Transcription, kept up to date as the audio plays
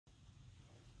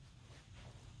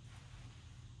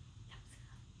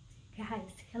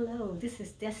Hello, this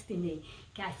is Destiny.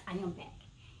 Guys, I am back.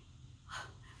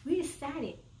 We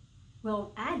decided,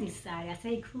 well, I decided, I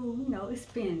say cool, it's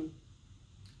been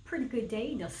a pretty good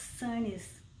day. The sun is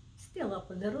still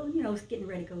up a little, it's getting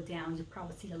ready to go down. You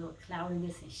probably see a little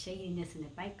cloudiness and shadiness in the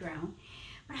background.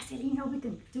 But I said, we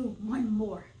can do one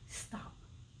more stop.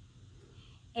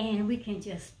 And we can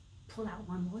just pull out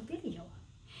one more video.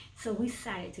 So we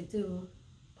decided to do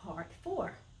part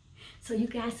 4. So you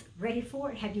guys ready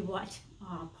for it? Have you watched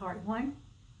part 1,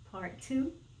 part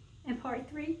 2, and part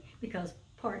 3? Because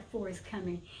part 4 is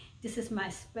coming. This is my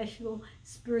special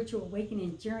spiritual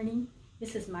awakening journey.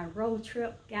 This is my road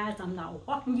trip. Guys, I'm not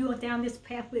walking you down this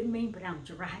path with me, but I'm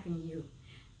driving you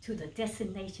to the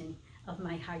destination of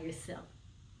my higher self.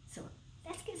 So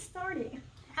let's get started.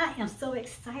 I am so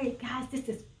excited, guys. This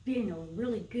has been a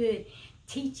really good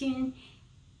teaching.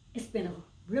 It's been a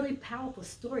really powerful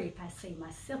story, if I say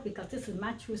myself, because this is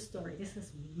my true story. This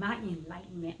is my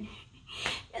enlightenment.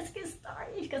 Let's get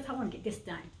started because I want to get this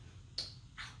done.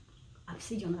 I'll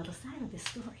see you on the other side of this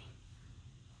story.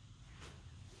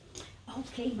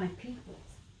 Okay, my people.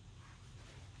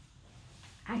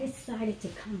 I decided to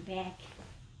come back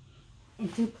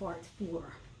and do part 4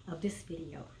 of this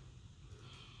video.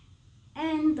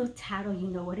 And the title, you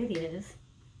know what it is.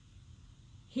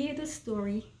 Hear the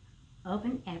story of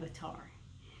an avatar.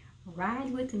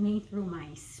 Ride with me through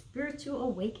my spiritual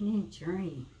awakening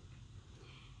journey.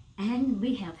 And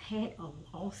we have had an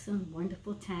awesome,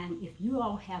 wonderful time. If you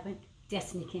all haven't,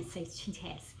 Destiny can say she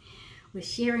has, with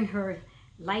sharing her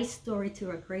life story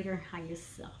to a greater, higher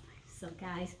self. So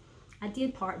guys, I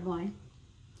did part 1.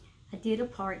 I did a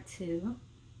part 2.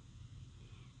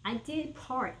 I did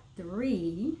part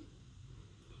 3.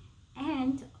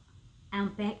 And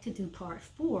I'm back to do part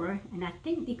 4, and I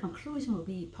think the conclusion will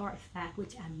be part 5,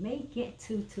 which I may get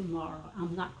to tomorrow.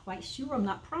 I'm not quite sure. I'm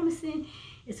not promising.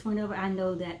 It's whenever I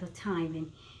know that the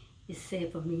timing is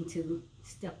set for me to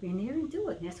step in there and do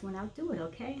it. That's when I'll do it,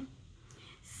 okay?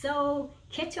 So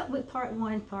catch up with part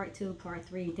 1, part 2, part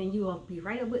 3. Then you will be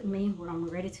right up with me where I'm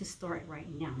ready to start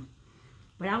right now.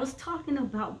 But I was talking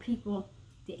about people,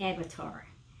 the avatar.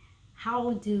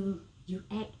 How do you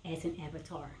act as an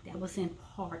avatar? That was in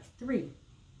part 3.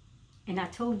 And I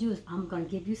told you I'm going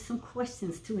to give you some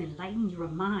questions to enlighten your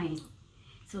mind.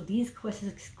 So these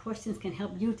questions can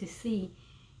help you to see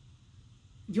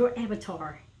your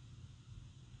avatar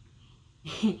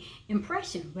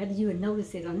impression, whether you would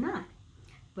notice it or not.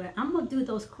 But I'm going to do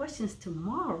those questions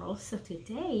tomorrow. So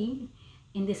today,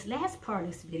 in this last part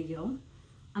of this video,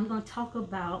 I'm going to talk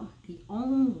about the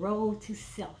own road to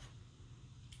self.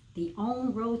 The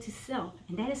own road to self,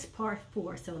 and that is part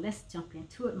 4. So let's jump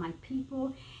into it, my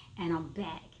people. And I'm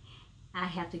back. I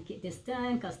have to get this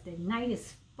done because the night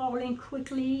is falling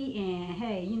quickly, and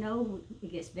hey,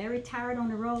 it gets very tired on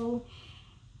the road.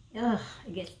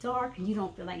 It gets dark and you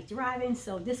don't feel like driving.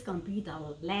 So this is going to be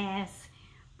the last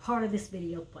part of this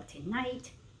video for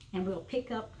tonight, and we'll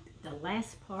pick up the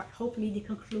last part, hopefully the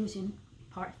conclusion,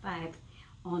 part 5,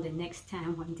 on the next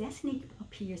time when Destiny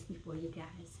appears before you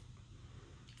guys.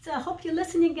 So I hope you're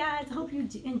listening, guys. I hope you're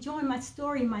enjoying my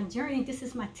story, my journey. This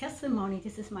is my testimony.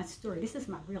 This is my story. This is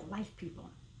my real life, people.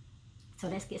 So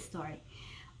let's get started.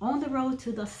 On the road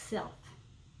to the self.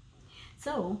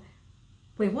 So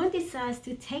when one decides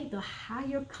to take the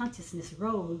higher consciousness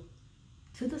road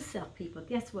to the self, people,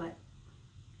 guess what?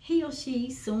 He or she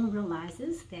soon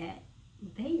realizes that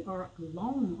they are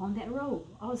alone on that road.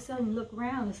 All of a sudden, look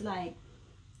around. It's like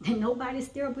nobody's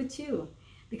there but you.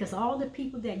 Because all the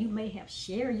people that you may have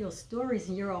shared your stories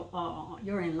and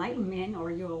your enlightenment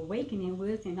or your awakening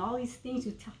with, and all these things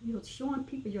you're showing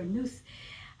people your new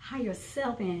higher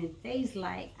self, and they's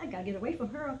like, I gotta get away from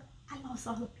her. I lost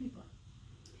all the people.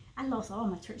 I lost all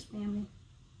my church family.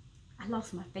 I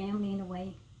lost my family in a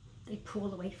way. They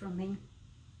pulled away from me.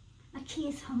 My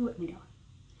kids hung with me though.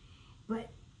 But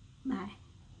my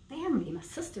family, my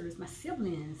sisters, my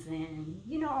siblings, and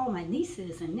all my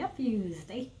nieces and nephews,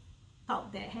 they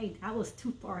thought that, hey, I was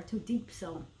too far, too deep.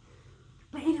 So,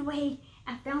 but anyway,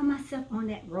 I found myself on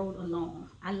that road alone.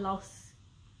 I lost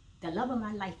the love of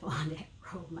my life on that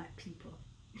road, my people.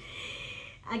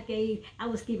 I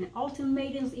was giving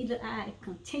ultimatums. Either I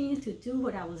continued to do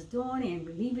what I was doing and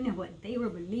believing in what they were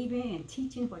believing and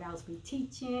teaching what I was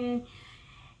teaching.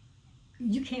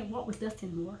 You can't walk with us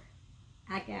anymore.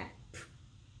 I got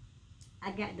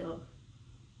the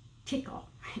kickoff.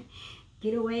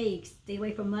 Get away, stay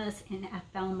away from us. And I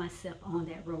found myself on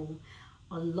that road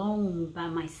alone by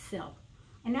myself.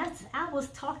 And I was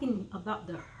talking about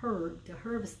the herd. The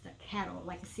herd is the cattle,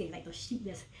 like I said, like the sheep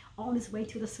that's on its way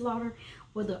to the slaughter.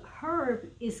 Well, the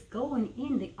herd is going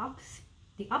in the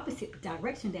opposite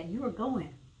direction that you are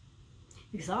going.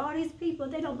 Because all these people,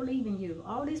 they don't believe in you.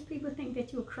 All these people think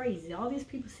that you're crazy. All these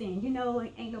people saying, you know,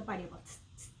 ain't nobody about to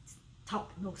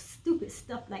talk no stupid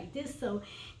stuff like this. So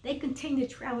they continue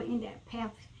to travel in that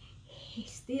path,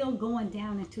 still going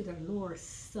down into their lower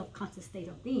subconscious state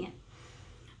of being.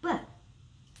 But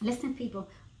listen, people,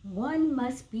 one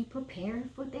must be prepared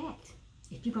for that.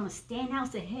 If you're going to stand out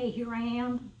and say, hey, here I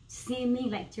am, send me,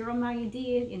 like Jeremiah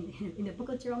did in the book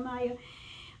of Jeremiah.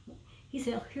 He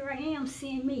said, here I am,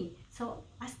 send me. So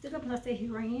I stood up and I said,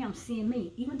 here I am, send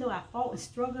me. Even though I fought and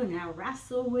struggled and I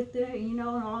wrestled with it, you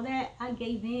know, and all that, I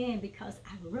gave in because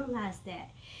I realized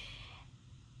that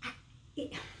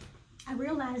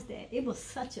it was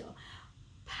such a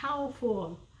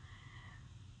powerful,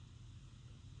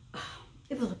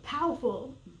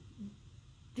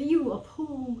 view of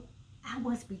who I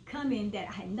was becoming that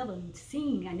I had never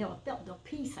seen. I never felt the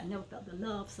peace. I never felt the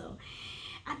love. So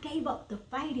I gave up the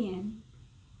fighting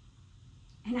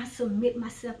and I submit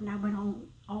myself, and I went on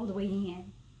all the way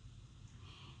in.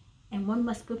 And one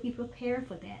must be prepared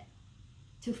for that,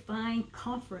 to find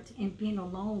comfort in being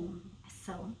alone.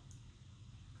 So,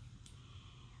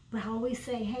 but I always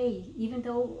say, hey, even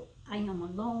though I am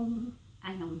alone,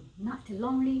 I am not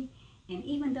lonely. And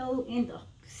even though in the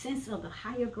sense of the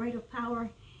higher, greater power,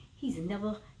 He's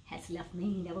never has left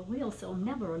me, He never will, so I'm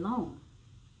never alone.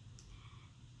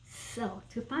 So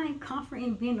to find comfort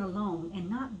in being alone and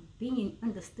not being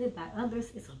understood by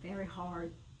others is a very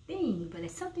hard thing. But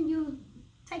it's something you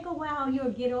take a while,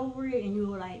 you'll get over it, and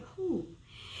you're like, whoo.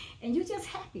 And you're just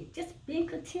happy, just being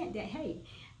content that, hey,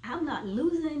 I'm not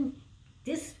losing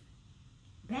this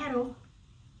battle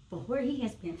for where He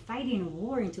has been fighting and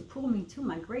warring to pull me to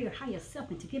my greater, higher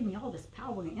self and to give me all this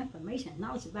power and information,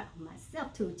 knowledge about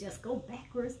myself to just go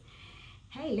backwards.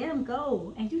 Hey, let them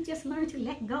go. And you just learn to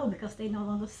let go because they no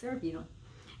longer serve you.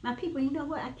 My people, you know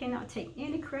what? I cannot take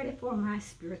any credit for my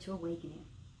spiritual awakening.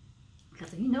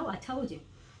 Because you know, I told you,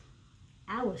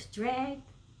 I was dragged,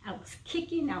 I was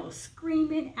kicking, I was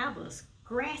screaming, I was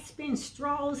grasping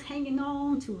straws, hanging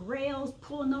on to rails,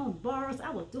 pulling on bars.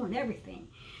 I was doing everything,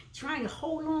 trying to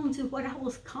hold on to what I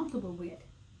was comfortable with.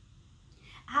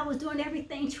 I was doing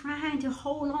everything trying to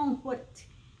hold on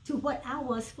to what I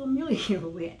was familiar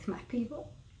with, my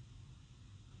people.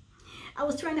 I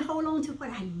was trying to hold on to what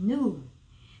I knew,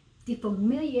 the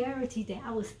familiarity that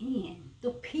I was in, the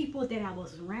people that I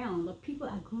was around, the people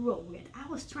I grew up with. I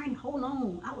was trying to hold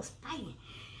on. I was fighting.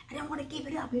 I didn't want to give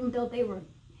it up, even though they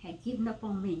had given up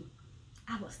on me.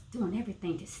 I was doing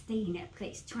everything to stay in that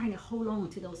place, trying to hold on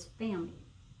to those families,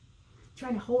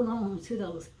 trying to hold on to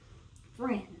those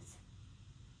friends.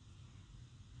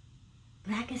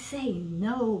 But I can say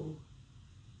no.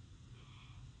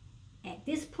 At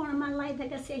this point in my life,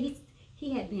 like I said,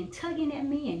 he had been tugging at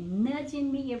me and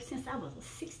nudging me ever since I was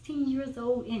 16 years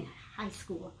old in high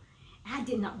school. I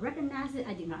did not recognize it.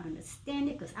 I did not understand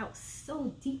it because I was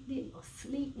so deeply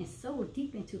asleep and so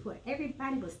deep into what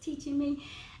everybody was teaching me.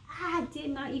 I did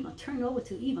not even turn over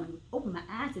to even open my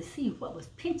eyes to see what was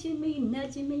pinching me,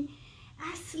 nudging me.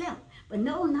 I slept. But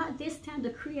no, not this time.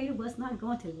 The Creator was not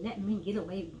going to let me get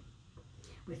away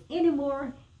with any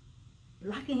more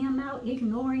blocking Him out,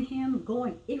 ignoring Him,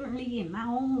 going ignorantly in my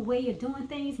own way of doing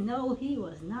things. No, He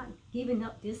was not giving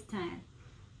up this time.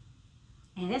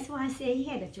 And that's why I said He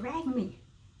had to drag me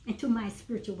into my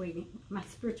spiritual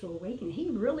awakening. He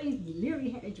really,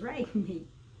 literally had to drag me.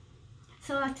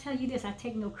 So I tell you this, I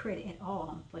take no credit at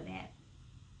all for that.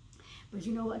 But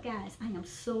you know what, guys? I am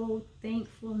so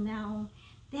thankful now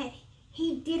that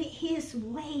He did it His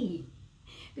way.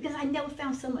 Because I never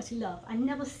found so much love. I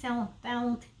never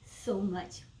found so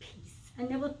much peace. I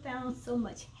never found so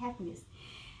much happiness.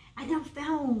 I never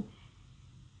found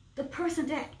the person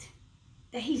that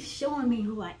He's showing me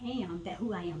who I am,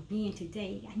 who I am being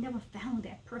today. I never found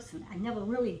that person. I never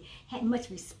really had much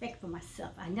respect for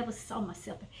myself. I never saw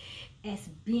myself as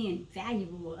being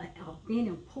valuable or being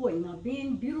important or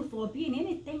being beautiful or being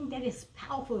anything that is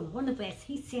powerful and wonderful as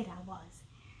He said I was.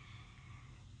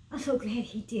 I'm so glad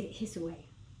He did it His way.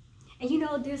 And you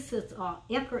know, this is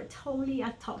Eckhart Tolle.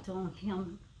 I talked to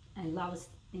him a lot of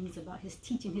things about his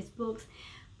teaching, his books.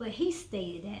 But he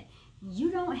stated that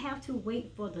you don't have to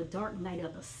wait for the dark night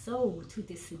of the soul to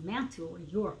dismantle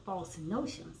your false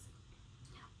notions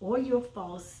or your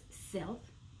false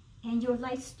self and your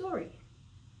life story.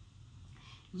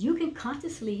 You can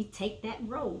consciously take that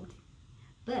road,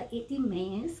 but it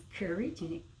demands courage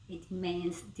and it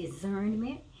demands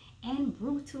discernment and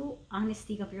brutal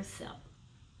honesty of yourself.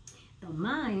 The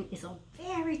mind is a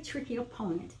very tricky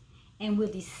opponent and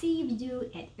will deceive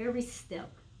you at every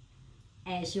step,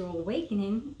 as your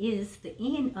awakening is the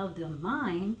end of the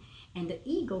mind and the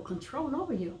ego control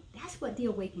over you. That's what the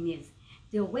awakening is.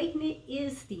 The awakening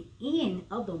is the end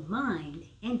of the mind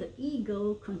and the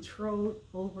ego control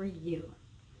over you.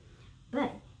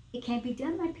 But it can't be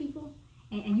done by people.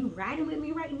 And you riding with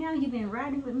me right now. You've been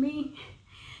riding with me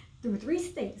through 3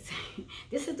 states.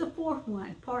 This is the 4th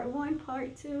one. Part 1,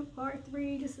 Part 2, Part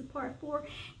 3. This is Part 4.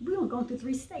 We're going to go through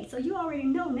 3 states. So you already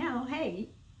know now, hey,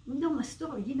 you know my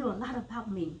story. You know a lot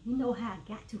about me. You know how I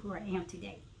got to where I am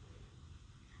today.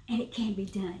 And it can be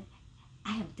done.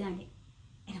 I have done it.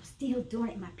 And I'm still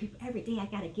doing it, my people. Every day I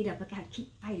got to get up. I got to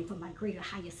keep fighting for my greater,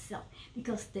 higher self.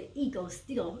 Because the ego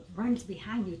still runs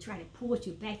behind you, trying to pull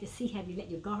you back to see have you let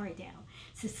your guard down.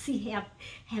 To see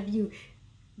have you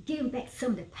given back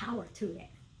some of the power to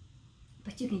that.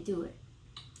 But you can do it.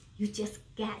 You just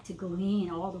got to go in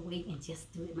all the way and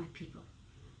just do it, my people.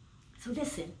 So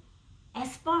listen,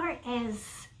 as far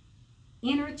as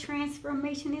inner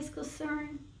transformation is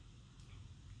concerned,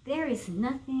 there is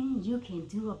nothing you can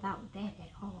do about that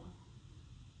at all.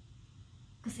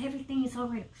 Because everything is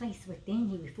already placed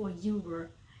within you before you were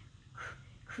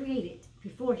created,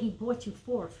 before he brought you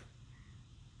forth.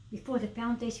 Before the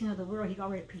foundation of the world, he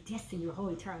already predestined your whole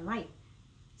entire life.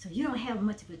 So you don't have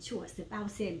much of a choice. The Bible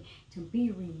said to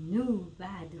be renewed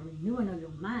by the renewing of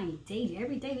your mind daily.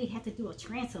 Every day we have to do a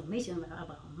transformation of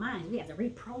our minds. We have to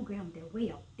reprogram their way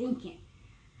of thinking.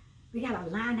 We got to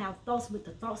align our thoughts with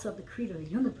the thoughts of the creator of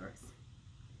the universe.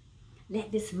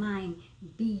 Let this mind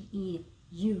be in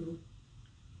you,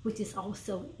 which is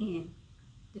also in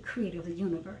the creator of the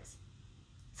universe.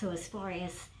 So as far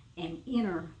as an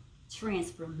inner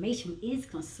transformation is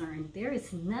concerned, there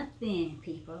is nothing,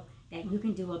 people, that you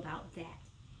can do about that.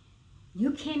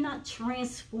 You cannot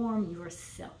transform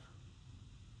yourself.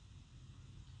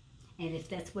 And if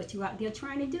that's what you're out there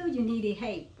trying to do, you need to,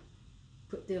 hey,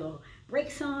 put the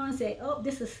brakes on, say, oh,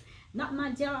 this is not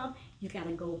my job. You got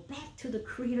to go back to the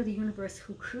creator of the universe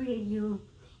who created you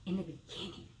in the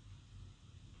beginning.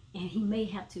 And he may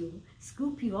have to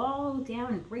scoop you all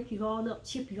down and break you all up,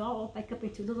 chip you all back up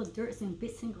into little dirts and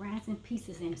bits and grinds and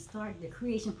pieces and start the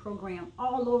creation program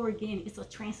all over again. It's a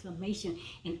transformation,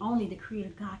 and only the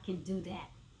creator God can do that.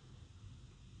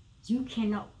 You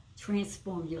cannot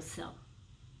transform yourself.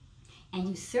 And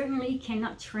you certainly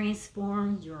cannot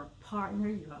transform your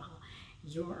partner,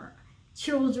 your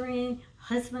children,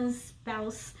 husband,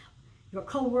 spouse, your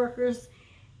co-workers,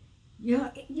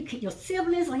 your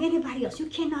siblings, or anybody else. You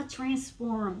cannot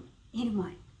transform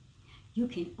anyone. You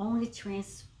can only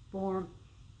transform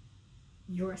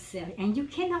yourself. And you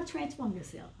cannot transform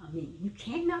yourself. You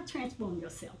cannot transform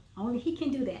yourself. Only he can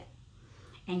do that.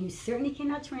 And you certainly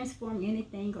cannot transform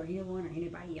anything or anyone or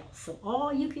anybody else. So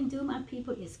all you can do, my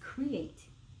people, is create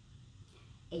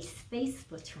a space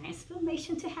for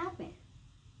transformation to happen.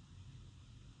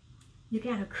 You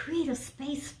got to create a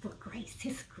space for grace,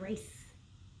 his grace.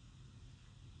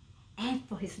 And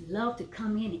for his love to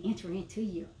come in and enter into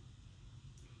you.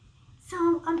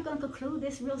 So I'm going to conclude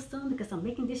this real soon because I'm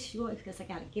making this short because I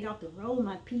got to get off the road,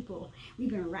 my people. We've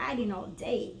been riding all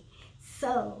day.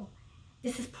 So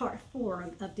this is part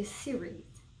 4 of this series.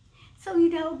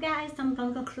 So, guys, I'm going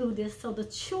to conclude this. So the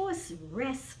choice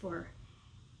rests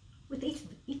with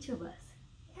each of us.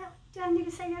 Yeah, do I need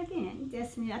to say that again?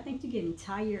 Destiny, I think you're getting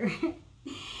tired.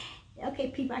 Okay,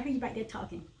 people, I hear you back there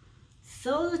talking.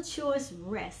 So the choice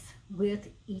rests with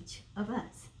each of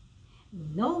us.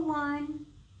 No one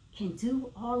can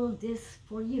do all of this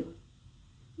for you.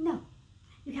 No.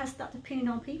 You got to stop depending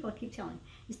on people. I keep telling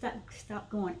you. Stop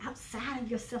going outside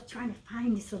of yourself trying to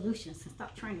find the solutions and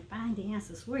stop trying to find the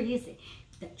answers. Where is it?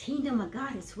 The kingdom of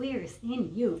God is where it's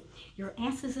in you. Your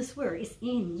answers is where it's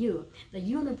in you. The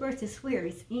universe is where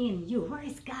it's in you. Where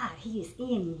is God? He is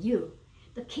in you.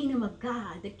 The kingdom of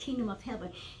God, the kingdom of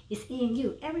heaven is in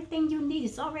you. Everything you need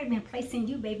has already been placed in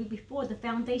you, baby, before the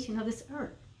foundation of this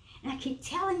earth. And I keep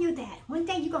telling you that. One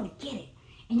day you're going to get it.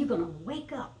 And you're going to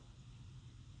wake up.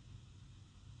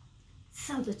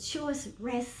 So the choice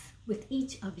rests with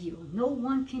each of you. No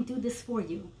one can do this for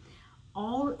you.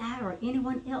 All I or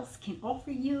anyone else can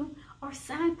offer you are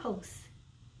signposts,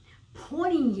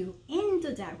 pointing you in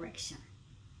the direction.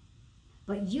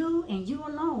 But you and you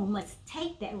alone must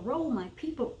take that role, my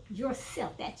people,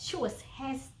 yourself. That choice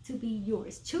has to be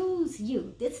yours. Choose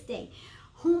you this day,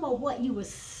 whom or what you will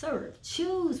serve.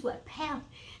 Choose what path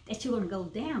that you're going to go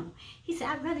down. He said,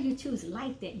 I'd rather you choose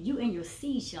life that you and your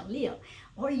seed shall live.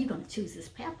 Or you're going to choose this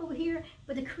path over here,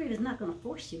 but the Creator is not going to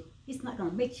force you. He's not going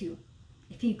to make you.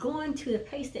 If you're going to the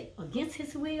place that against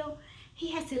his will,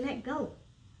 he has to let go.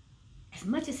 As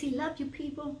much as he loved you,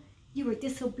 people, you were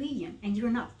disobedient and you're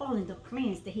not following the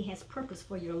plans that he has purpose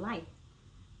for your life.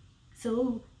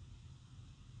 So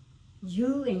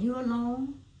you and you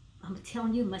alone, I'm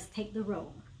telling you, must take the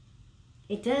road.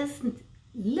 It does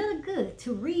look good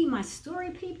to read my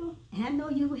story, people. And I know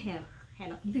you have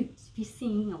had, if you've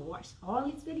seen or watched all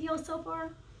these videos so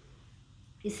far,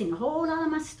 you've seen a whole lot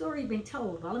of my story been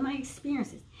told, all of my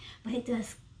experiences. But it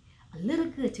does a little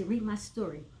good to read my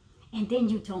story, and then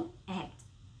you don't act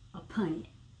upon it.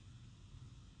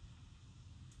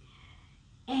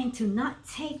 And to not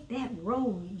take that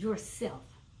road yourself.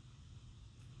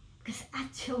 Because I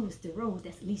chose the road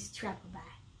that's least traveled by.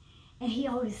 And he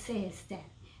always says that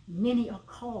many are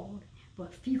called,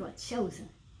 but few are chosen.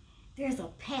 There's a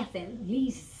path that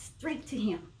leads straight to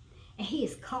him. And he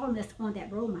is calling us on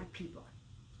that road, my people.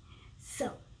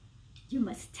 So, you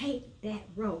must take that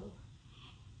road.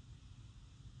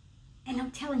 And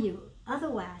I'm telling you,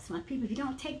 otherwise, my people, if you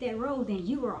don't take that road, then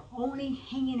you are only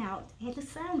hanging out at the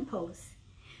signpost,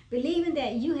 believing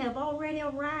that you have already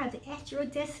arrived at your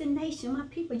destination. My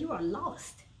people, you are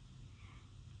lost.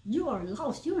 You are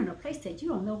lost. You're in a place that you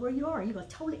don't know where you are. You are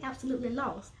totally, absolutely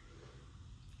lost.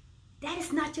 That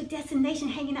is not your destination,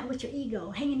 hanging out with your ego,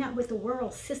 hanging out with the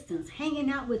world systems, hanging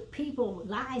out with people,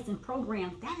 lies, and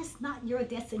programs. That is not your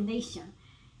destination.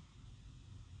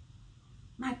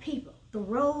 My people, the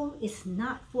road is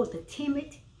not for the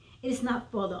timid. It is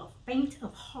not for the faint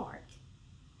of heart.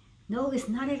 No, it's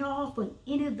not at all for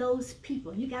any of those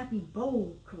people. You got to be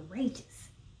bold, courageous.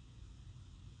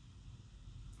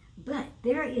 But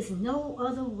there is no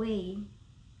other way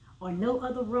or no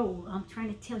other road. I'm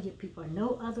trying to tell you, people,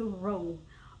 no other road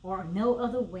or no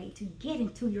other way to get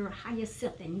into your higher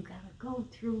self than you got to go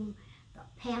through the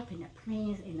path and the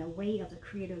plans and the way of the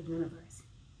creator of the universe.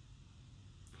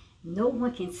 No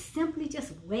one can simply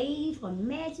just wave a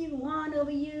magic wand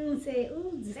over you and say,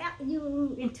 ooh, zap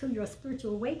you into your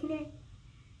spiritual awakening.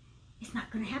 It's not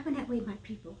going to happen that way, my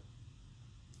people.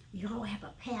 We all have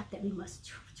a path that we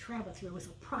must travel through. It's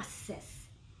a process.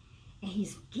 And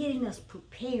he's getting us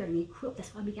prepared and equipped.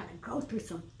 That's why we got to go through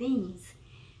some things.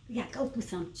 We got to go through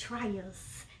some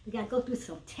trials. We got to go through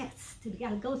some tests. We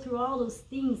got to go through all those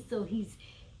things. So he's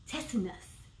testing us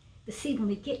to see when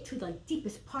we get to the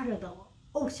deepest part of the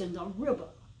ocean, the river.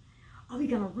 Are we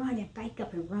going to run and back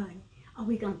up and run? Are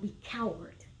we going to be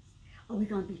coward? Are we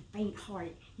going to be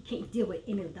faint-hearted? You can't deal with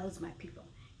any of those, my people.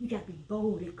 You got to be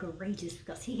bold and courageous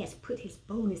because he has put his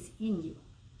boldness in you.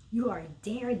 You are a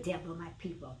daredevil, my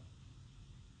people.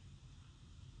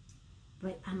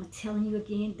 But I'm telling you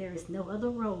again, there is no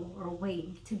other road or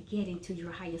way to get into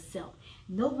your higher self.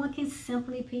 No one can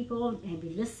simply, people, and be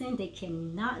listening, they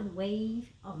cannot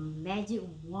wave a magic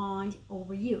wand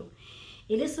over you.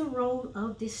 It is a road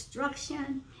of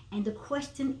destruction, and the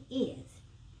question is,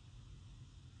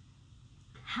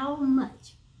 how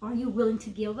much are you willing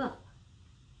to give up?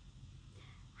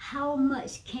 How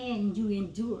much can you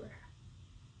endure?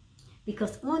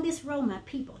 Because on this road, my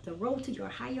people, the road to your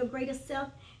higher, greater self,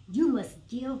 you must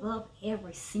give up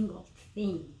every single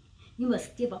thing. You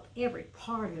must give up every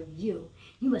part of you.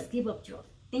 You must give up your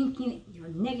thinking, your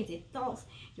negative thoughts.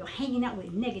 You're hanging out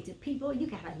with negative people. You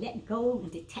got to let go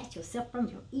and detach yourself from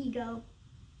your ego.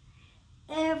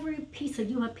 Every piece of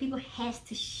you, my people, has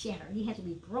to shatter. You have to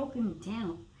be broken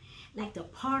down. Like the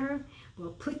potter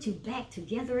will put you back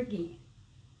together again.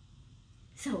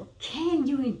 So can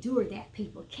you endure that,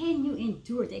 people? Can you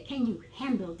endure that? Can you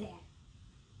handle that?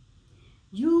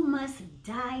 You must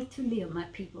die to live, my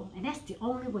people. And that's the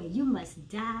only way. You must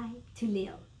die to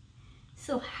live.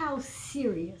 So how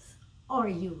serious are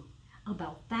you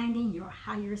about finding your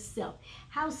higher self?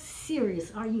 How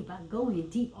serious are you about going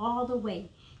deep all the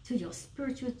way to your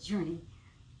spiritual journey,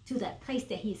 to that place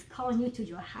that he's calling you to,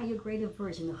 your higher, greater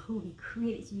version of who he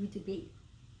created you to be?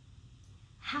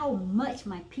 How much,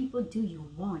 my people, do you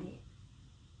want it?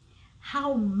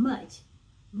 How much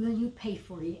will you pay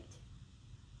for it?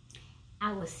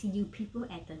 I will see you people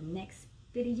at the next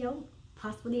video.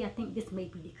 Possibly, I think this may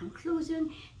be the conclusion.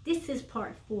 This is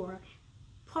part 4.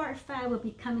 Part 5 will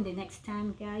be coming the next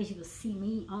time, guys. You will see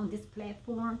me on this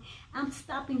platform. I'm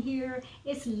stopping here.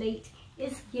 It's late.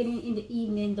 It's getting in the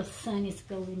evening. The sun is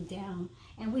going down.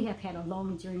 And we have had a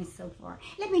long journey so far.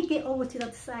 Let me get over to the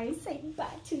other side and say bye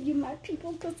to you, my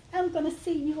people, because I'm going to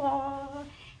see you all.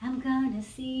 I'm going to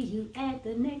see you at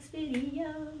the next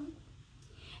video.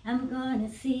 I'm going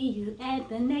to see you at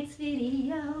the next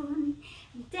video.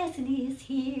 Destiny is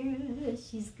here.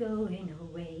 She's going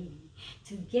away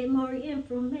to get more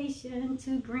information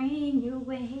to bring your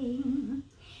way.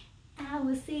 I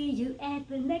will see you at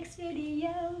the next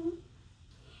video.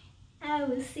 I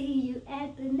will see you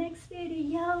at the next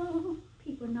video.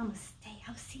 People, namaste.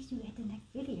 I'll see you at the next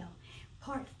video.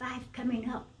 Part 5 coming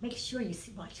up. Make sure you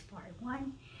watch part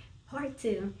 1, part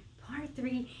 2, part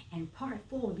 3, and part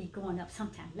 4 will be going up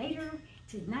sometime later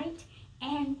tonight.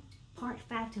 And part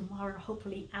 5 tomorrow.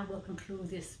 Hopefully I will conclude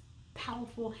this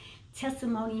powerful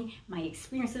testimony, my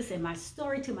experiences, and my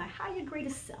story to my higher, greater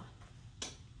self.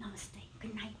 Namaste.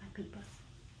 Good night, my people.